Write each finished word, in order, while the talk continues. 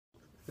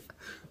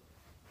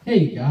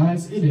Hey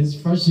guys, it is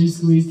Freshly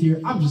Squeezed here.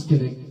 I'm just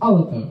kidding. I'll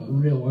let the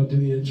real one do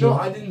the intro. No,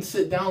 I didn't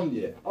sit down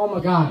yet. Oh my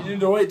god. You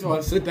need to wait till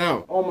I sit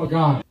down. Oh my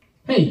god.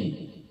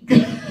 Hey.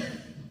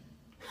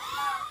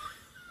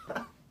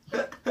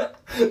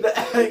 The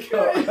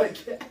echo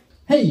again.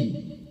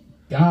 Hey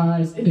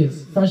guys, it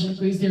is Freshly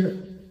Squeezed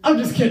here. I'm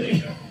just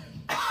kidding.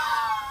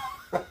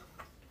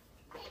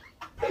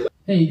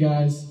 Hey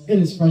guys, it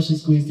is Freshly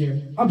Squeezed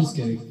here. I'm just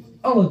kidding.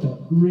 I'll let the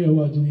real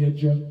one do the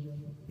intro.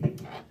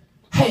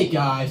 Hey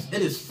guys,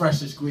 it is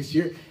Freshly Squeezed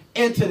here,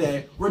 and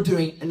today we're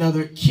doing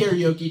another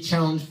karaoke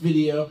challenge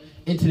video,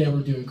 and today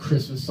we're doing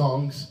Christmas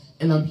songs,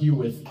 and I'm here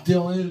with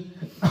Dylan.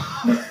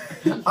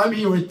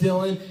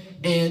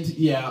 And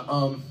yeah,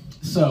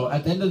 so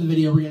at the end of the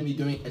video we're going to be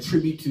doing a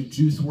tribute to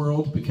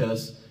JuiceWrld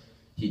because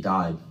he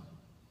died.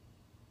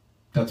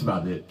 That's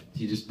about it.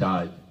 He just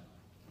died.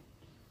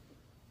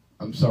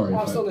 I'm sorry.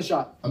 I'm still in the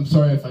shot. I'm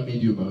sorry if I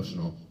made you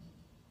emotional.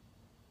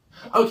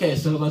 Okay,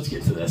 so let's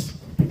get to this.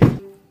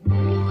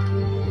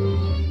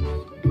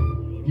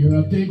 You're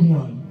a big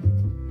one,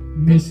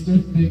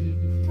 Mr. Thick.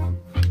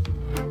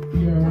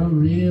 You're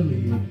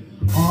really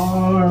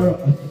are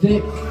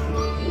thick.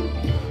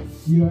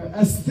 You're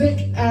as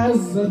thick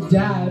as a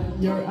dad.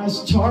 You're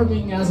as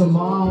charming as a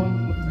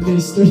mom,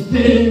 Mr.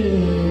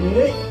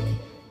 Thick.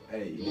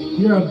 Hey.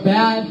 You're a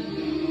bad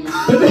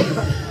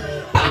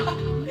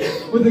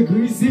with a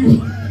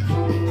greasy.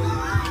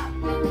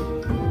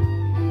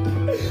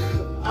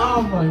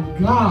 Oh my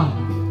god.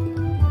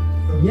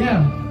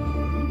 Yeah.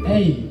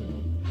 Hey.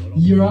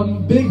 You're a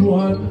big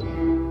one,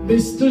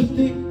 Mr.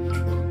 Thick.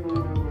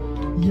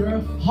 Your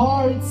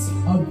heart's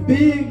a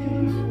big,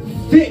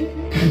 thick.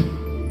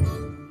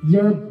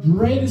 Your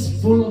brain is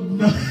full of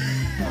nuts.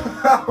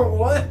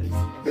 What?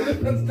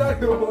 That's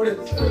not what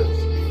it says.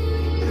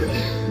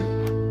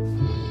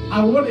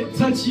 I wouldn't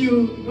touch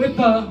you with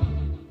a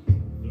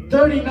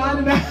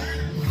 39.5.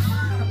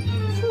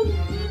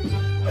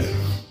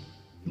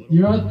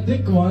 You're a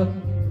thick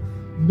one,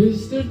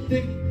 Mr.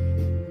 Thick.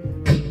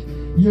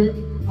 You're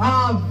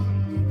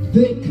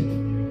thick.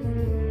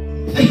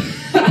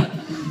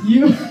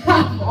 You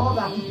have all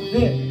that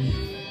thick.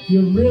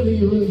 You're really,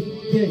 really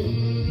thick,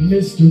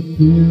 Mr.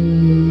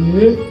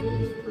 Thick.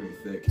 Pretty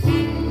thick.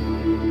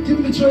 Give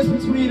me the choice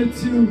between the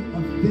two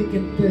of thick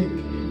and thick.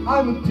 I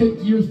would pick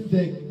you're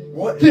thick.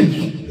 What? Thick.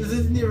 This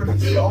isn't even a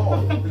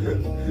song.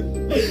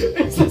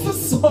 It's just a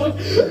song.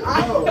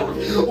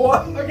 No.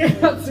 What? Okay,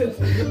 that's it.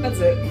 That's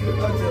it.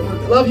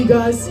 Love you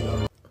guys.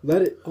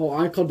 Let it. Oh,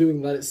 I call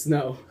doing Let It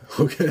Snow.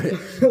 Okay.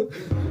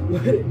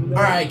 Let it.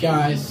 Alright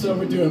guys, so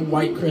we're doing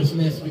White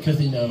Christmas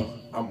because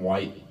I'm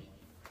white.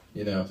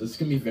 This is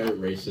gonna be very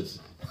racist.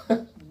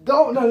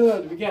 No.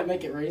 We can't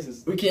make it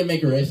racist. We can't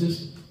make it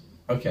racist?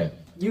 Okay.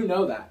 You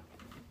know that.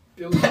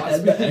 Bill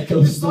Cosby. The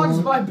echo This song's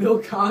song. by Bill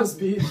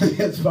Cosby.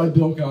 It's by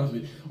Bill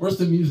Cosby. Where's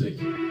the music?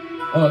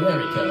 Oh, there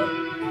we go.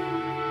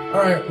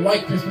 Alright,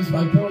 White Christmas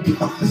by Bill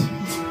Cosby.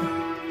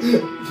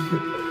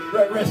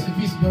 Rest in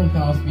peace, Bill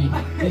Cosby.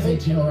 He's in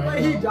jail right now.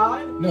 Wait, he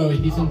died? No,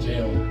 he's in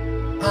jail.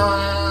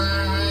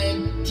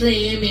 I'm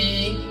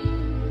dreaming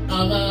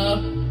of a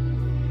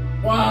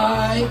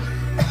white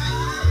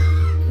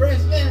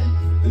Christmas.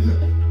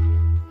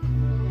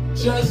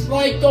 Just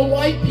like the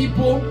white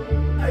people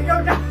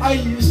I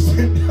used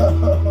to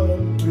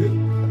know.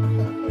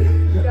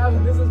 Yeah,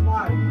 this is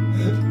why.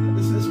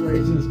 This is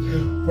racist.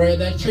 Where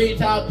the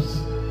treetops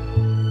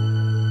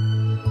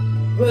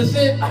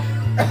listen.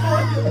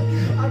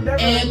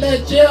 And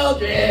the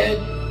children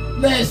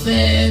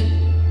listen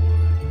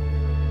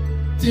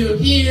to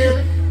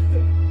hear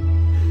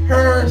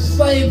her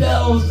sleigh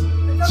bells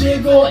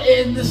jiggle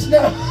in the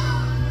snow.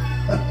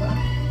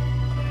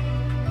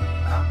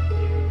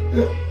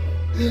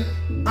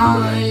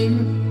 I'm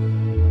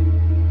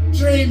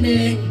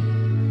dreaming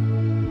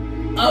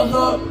of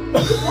a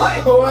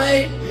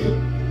white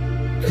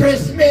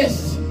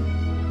Christmas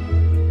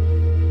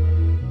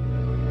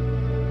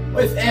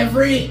with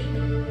every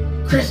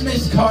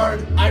Christmas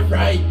card I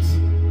write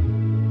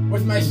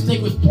with my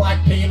stick with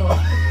black paint on.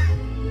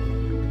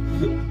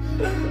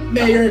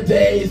 May your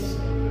days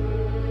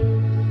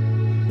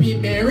be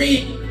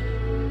merry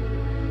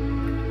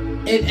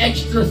and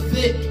extra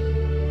thick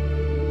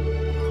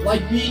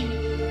like me.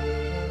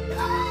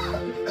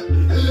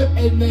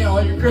 And may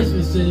all your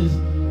Christmases,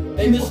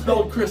 they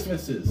misspelled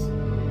Christmases,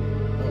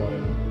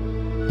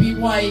 be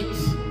white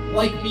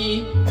like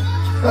me.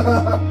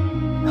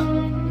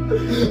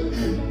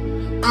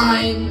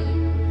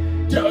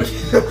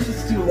 This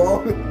is too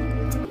long.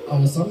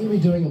 Oh, the song we'll be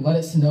doing Let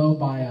It Snow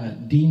by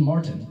Dean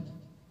Martin.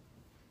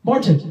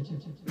 Martin!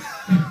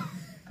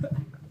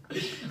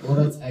 Well,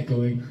 that's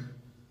echoing.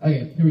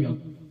 Okay, here we go.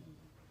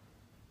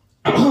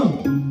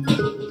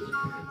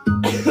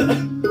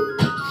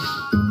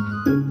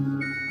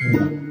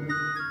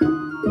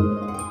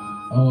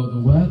 Oh,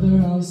 the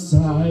weather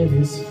outside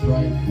is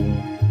frightful,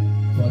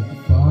 but the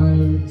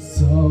fire is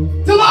so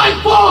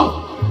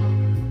delightful!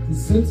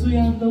 Since we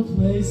have no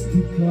place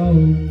to go,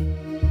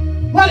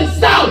 let it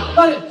snow!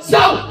 Let it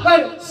snow! Let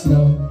it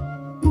snow!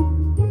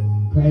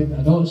 Right,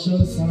 now don't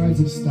show signs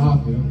of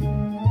stopping.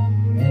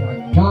 And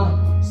I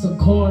got some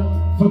corn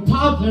for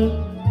popping.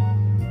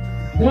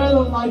 There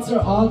the lights are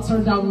all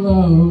turned down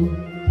low.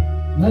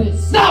 Let it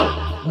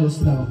snow! Let it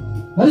snow.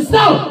 Let it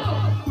snow!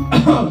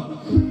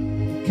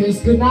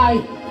 Kiss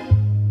goodnight,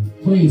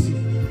 please.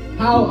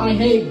 How I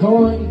hate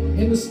going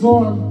in the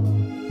storm.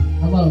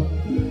 Hello.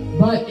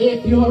 But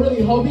if you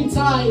really hold me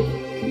tight,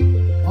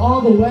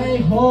 all the way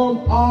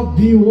home I'll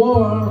be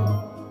warm.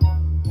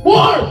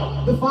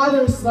 Warm! The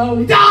father is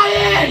slowly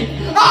dying!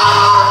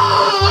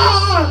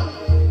 Ah!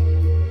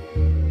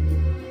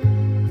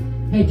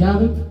 Hey,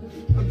 Gavin.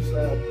 I'm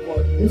sad.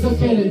 What? It's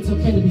okay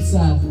to be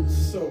sad.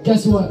 So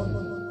Guess what?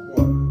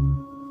 What?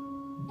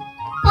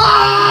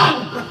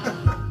 Ah!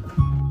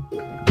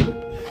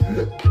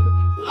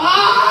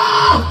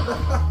 Ah!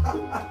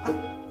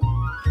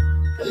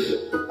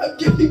 I'm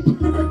getting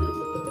burned.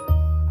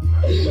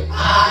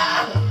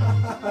 Ah!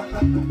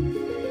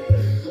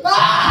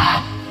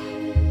 Ah!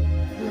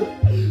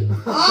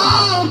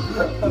 Ah!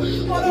 Oh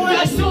no,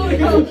 I still wanna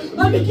go.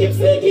 Let me keep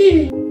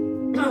singing.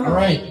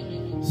 Alright.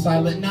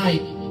 Silent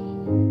Night.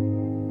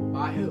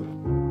 By who?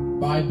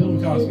 By Bill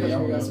Cosby.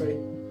 You guys ready?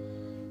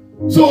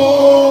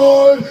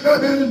 Silent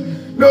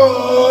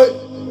Night.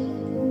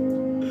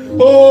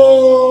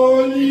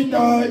 Holy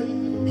night.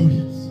 Oh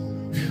yes.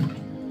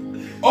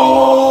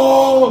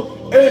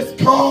 Oh, it's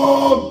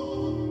calm.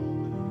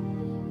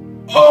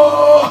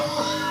 Oh.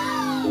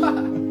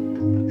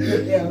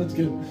 Yeah, that's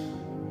good.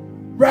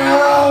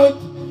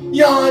 Round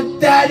yon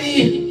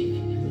daddy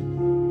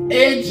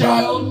and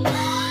child.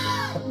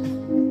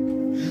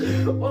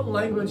 What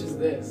language is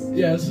this?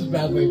 Yeah, this is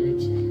bad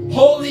language.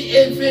 Holy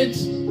infant,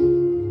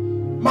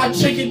 my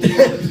chicken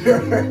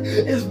tender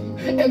is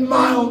and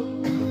mild.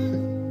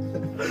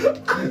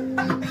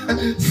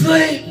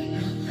 Sleep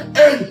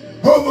in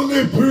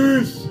heavenly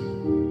peace.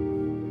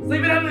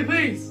 Sleep in heavenly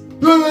peace.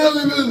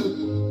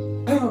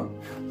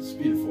 It's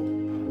beautiful.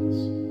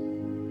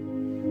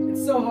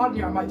 It's so hot in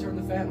here, I might turn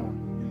the fan on.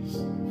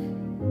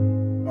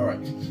 All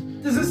right.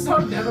 Does this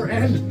song never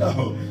end?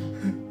 No.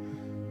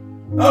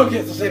 Okay,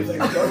 it's the same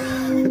thing.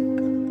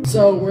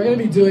 So we're gonna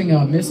be doing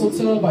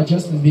Mistletoe by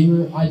Justin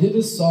Bieber. I did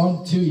this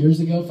song 2 years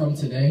ago from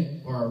today,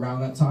 or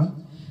around that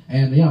time.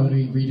 And yeah, I'm gonna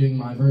be redoing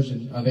my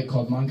version of it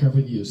called Minecraft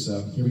with You.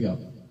 So here we go.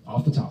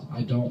 Off the top.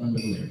 I don't remember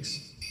the lyrics.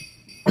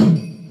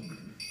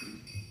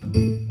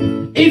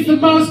 It's the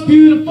most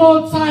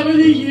beautiful time of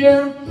the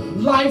year.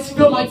 Lights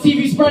fill my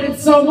TV, spreading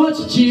so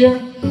much cheer.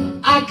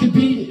 I could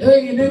be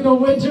in the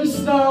winter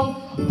snow,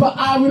 but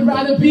I would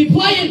rather be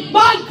playing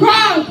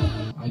Minecraft.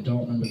 I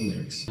don't remember the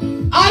lyrics.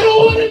 I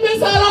don't want to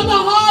miss out on the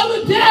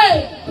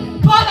holiday,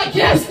 but I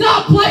can't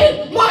stop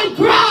playing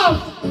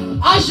Minecraft.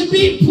 I should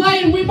be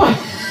playing with my...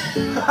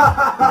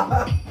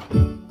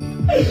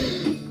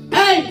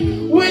 Hey,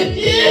 with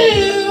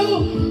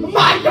you,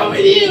 Minecraft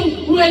with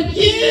you, with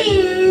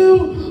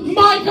you,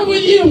 Minecraft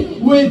with you,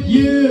 with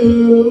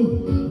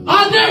you,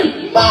 under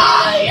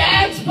my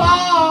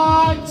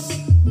Xbox.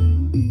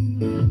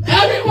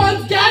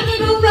 Everyone's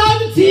gathered around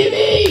the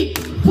TV,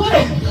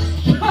 playing.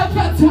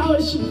 That's how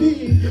it should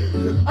be.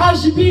 I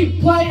should be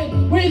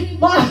playing with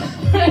my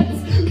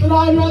friends, but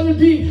I'd rather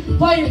be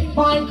playing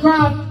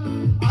Minecraft.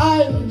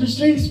 The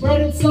stream's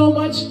spreading so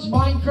much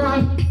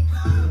Minecraft.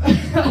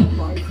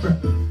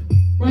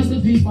 Rest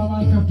in peace, my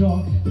Minecraft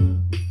dog.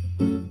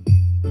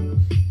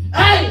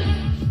 Hey!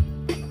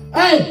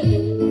 Hey!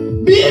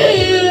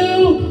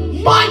 You!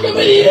 Minecraft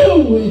with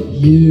you! With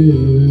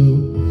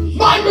you!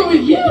 Minecraft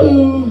with you!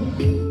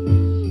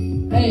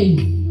 Hey!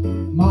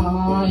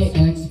 My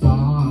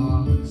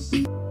Xbox.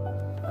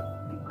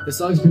 This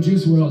song's for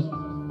JuiceWrld.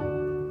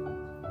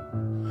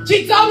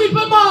 She told me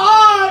put my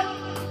heart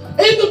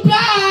in the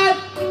bag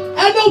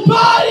and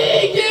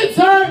nobody gets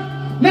hurt.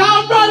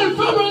 Now I'm running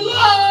from her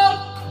love.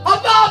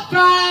 I'm not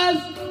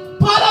fast,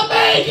 but I'm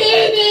making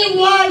it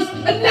worse.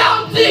 And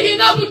now I'm digging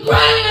up a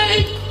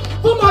grave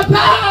for my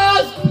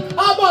past.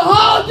 I'm a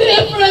whole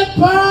different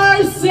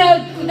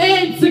person.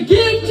 It's a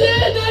gift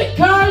and a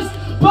curse,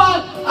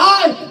 but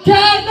I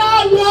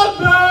cannot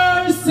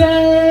reverse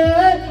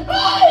it.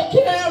 I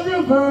can't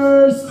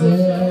reverse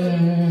it.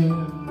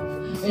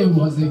 It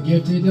wasn't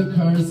gifted a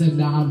curse, and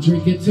now I'm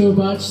drinking too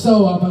much,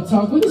 so I'ma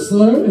talk with a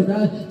slur. And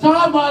that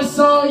time I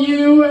saw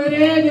you, it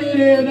ended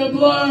in a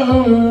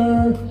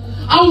blur.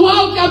 I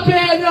woke up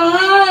in the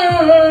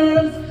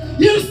hearse.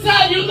 You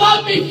said you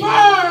loved me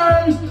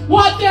first.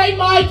 One thing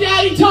my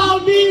daddy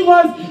told me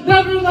was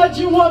never let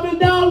your woman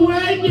know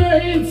when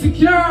you're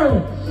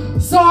insecure.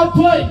 So I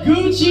put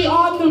Gucci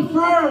on the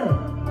fur,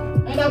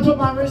 and I put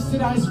my wrist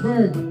in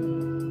iceberg.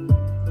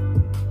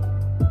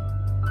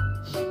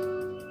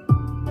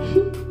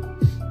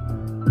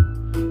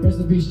 Rest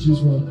in peace,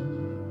 JuiceWrld.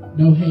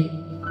 No hate,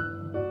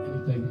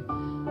 anything.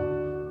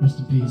 Rest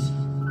in peace.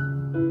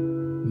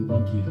 We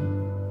love you.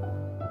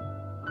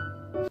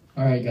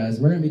 Alright guys,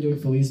 we're gonna be doing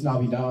Feliz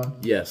Navidad.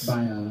 Yes.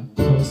 By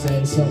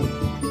Jose. So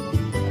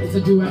it's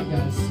a duet,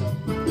 guys. So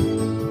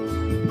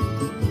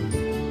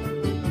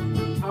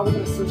how are we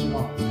gonna switch it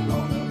off?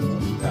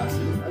 Pass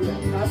it. Okay,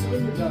 pass it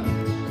when you're done.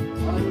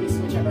 Or like when you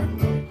switch ever.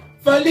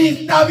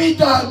 Feliz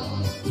Navidad!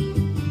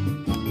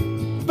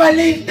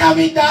 Feliz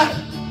Navidad.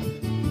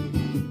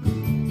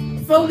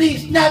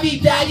 Feliz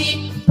Navidad.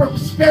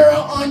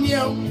 Prospero on you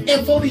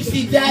and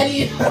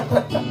Felicidad.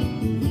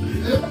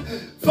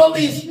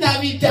 Feliz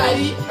Navidad.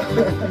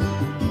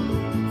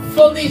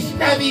 Feliz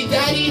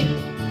Navidad.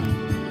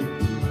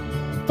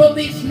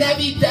 Feliz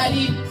Navidad.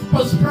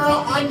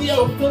 Prospero on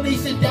you,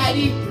 Felicidad.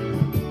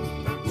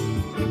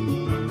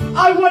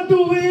 I want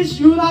to wish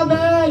you a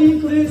Merry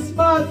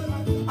Christmas.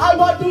 I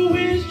want to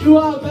wish you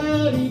a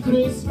Merry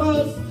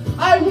Christmas.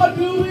 I want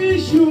to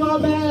wish you a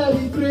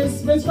Merry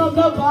Christmas from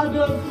the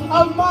bottom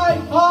of my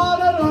heart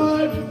and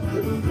heart.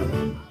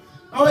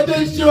 I want to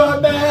wish you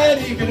a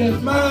Merry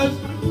Christmas.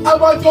 I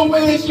want to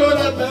wish you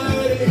a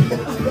Merry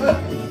Christmas.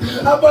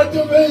 I want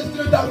to wish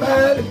you a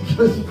Merry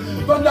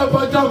Christmas from the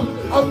bottom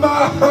of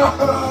my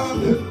heart.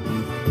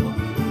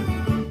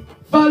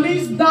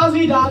 Feliz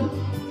Navidad.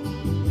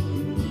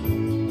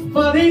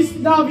 Feliz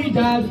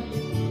Navidad.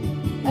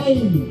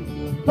 Hey,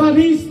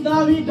 Feliz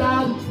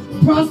Navidad.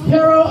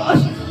 Prospero.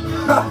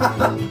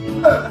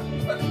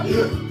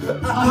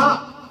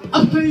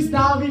 Feliz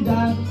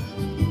Navidad.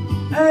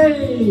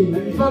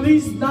 Hey,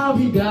 Feliz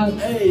Navidad.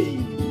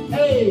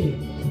 Hey,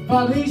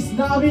 Feliz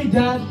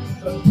Navidad.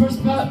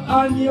 Prosper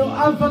año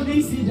and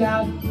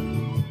felicidad.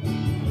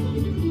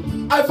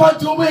 I want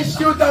to wish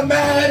you the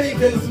Merry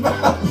Christmas.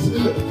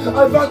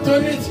 I want to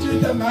wish you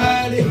the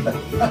Merry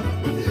Christmas.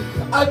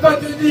 I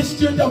want to wish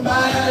you the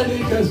Merry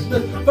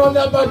Christmas from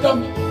the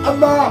bottom of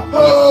my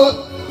heart.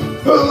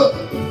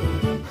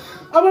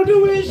 I want to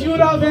wish you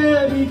a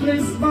Merry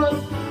Christmas.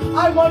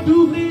 I want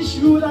to wish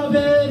you a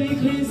Merry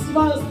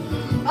Christmas.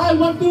 I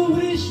want to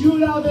wish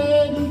you a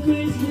Merry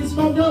Christmas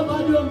from the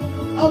bottom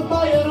of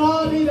my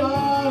heart.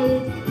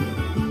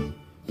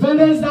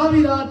 Feliz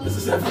Navidad. This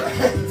is never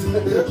ends.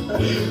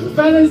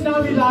 Feliz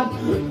Navidad.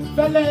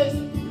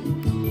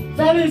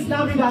 Feliz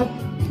Navidad.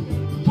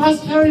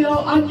 Prospero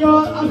año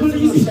and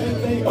felicidad. Same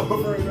thing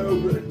over and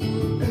over.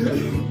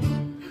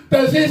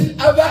 Does this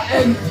ever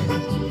end?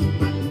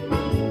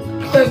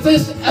 Does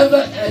this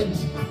ever end?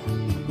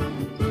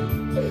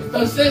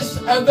 Does this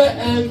ever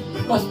end?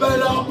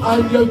 Prospero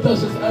año,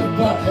 does this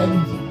ever end?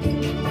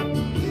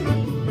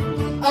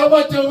 I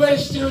want to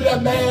wish you the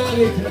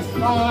Merry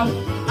Christmas.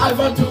 I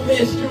want to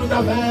wish you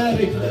the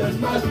Merry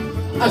Christmas.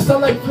 I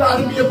sound like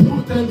Vladimir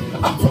Putin.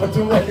 I want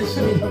to wish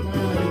you the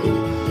Merry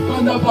Christmas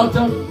from the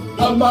bottom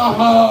of my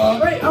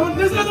heart. Wait,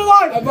 this is the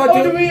line. I want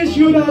to wish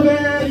you a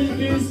Merry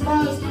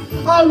Christmas.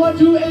 I want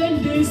to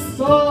end this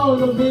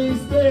song of this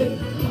day.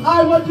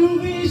 I want to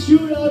wish you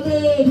a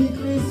Merry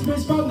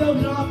Christmas from the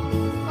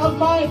bottom of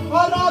my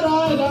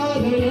heart.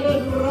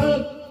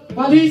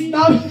 Feliz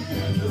Navidad.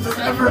 Does this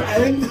ever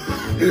end?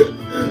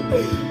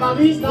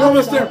 Feliz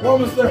Navidad.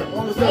 Almost there.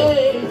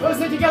 Hey, let's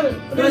say together.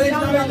 Feliz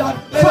Navidad.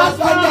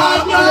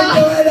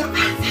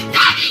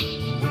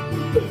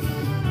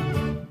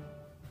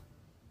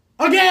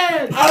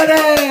 Again!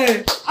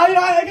 Alright!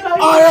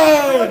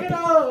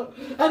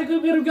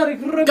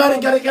 Got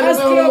it. Let's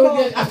do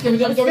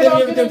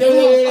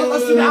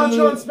the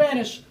outro in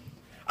Spanish.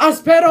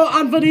 Aspero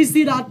and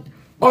felicidad.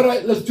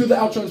 Alright, let's do the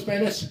outro in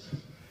Spanish.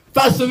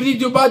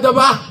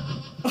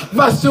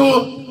 Vasu,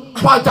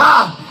 Wata!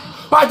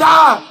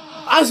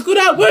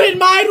 We're in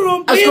my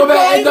room.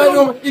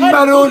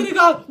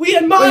 We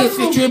in my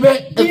room.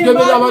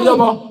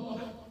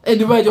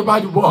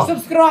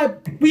 Subscribe.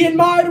 We in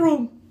my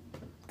room.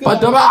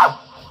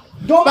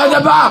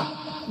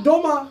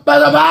 Doma.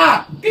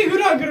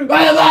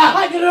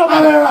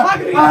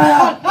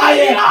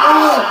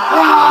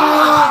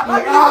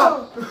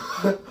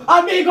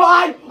 Amigo,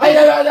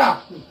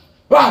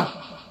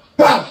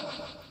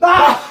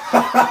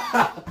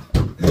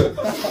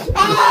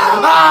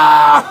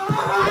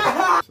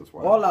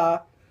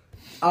 Hola.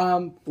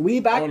 We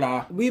back.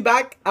 Hola. We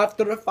back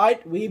after a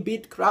fight. We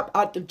beat crap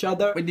out each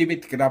other. Are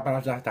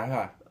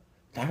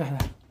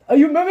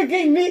you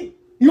mimicking me?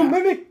 You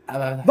mimic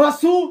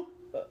Vasu.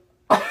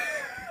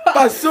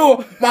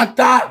 Vasu,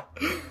 mata.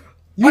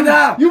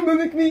 You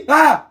mimic me.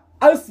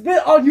 I'll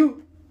spit on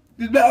you.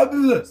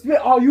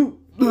 Spit on you.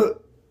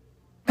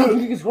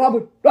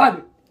 Robert.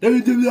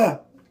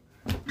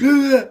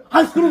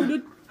 I'm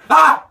screwed.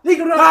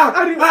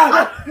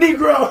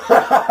 Negro.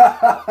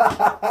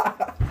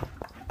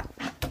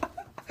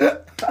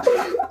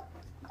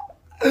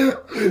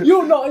 You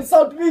not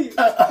insult me.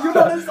 You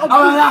not insult me.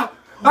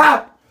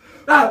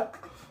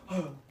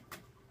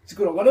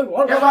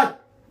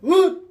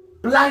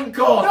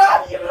 Blanco.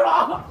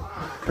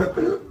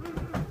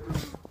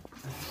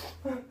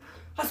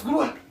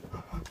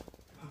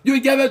 You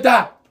give it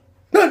that.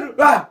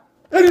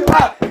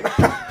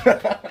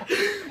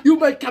 You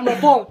make camera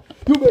fall.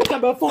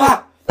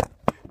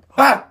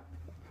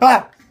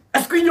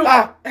 Esquino.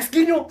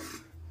 Esquino.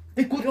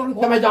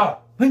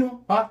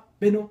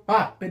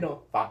 Beno.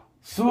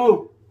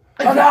 Su.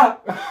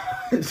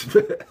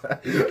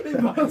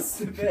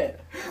 Spit.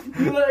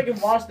 You know I can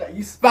watch that.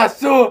 You spit.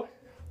 Vasu.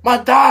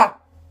 Mata.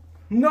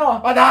 No.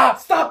 Mata.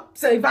 Stop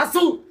saying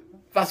Vasu.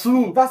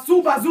 Vasu.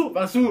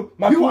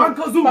 You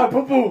Uncle Zoo. My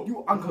poo-poo.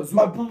 You Uncle Zoo.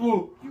 My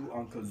poo-poo. You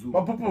Uncle Zoo.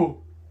 My poo-poo.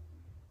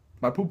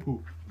 My poo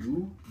poo.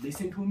 You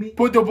listen to me.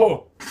 Put the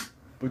ball.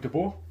 Put the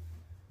ball.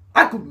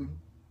 Aku.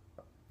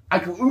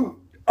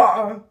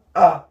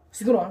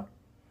 Siguro.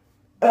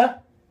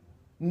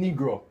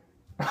 Negro.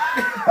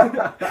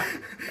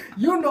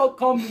 You know,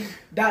 call me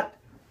that.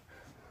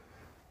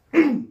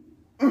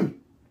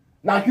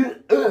 Now you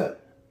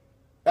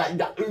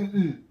Iron.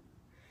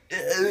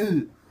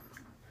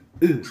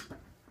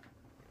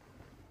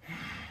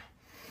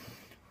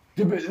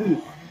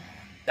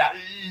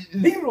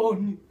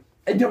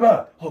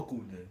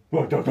 Hakune.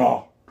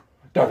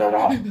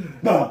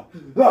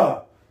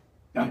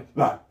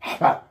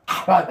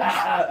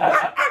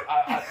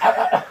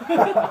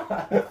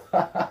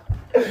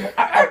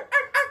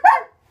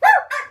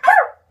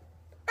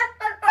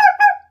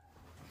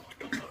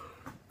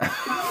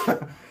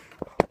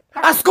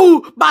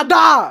 Asku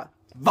Bada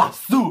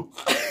Vasu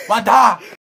Wata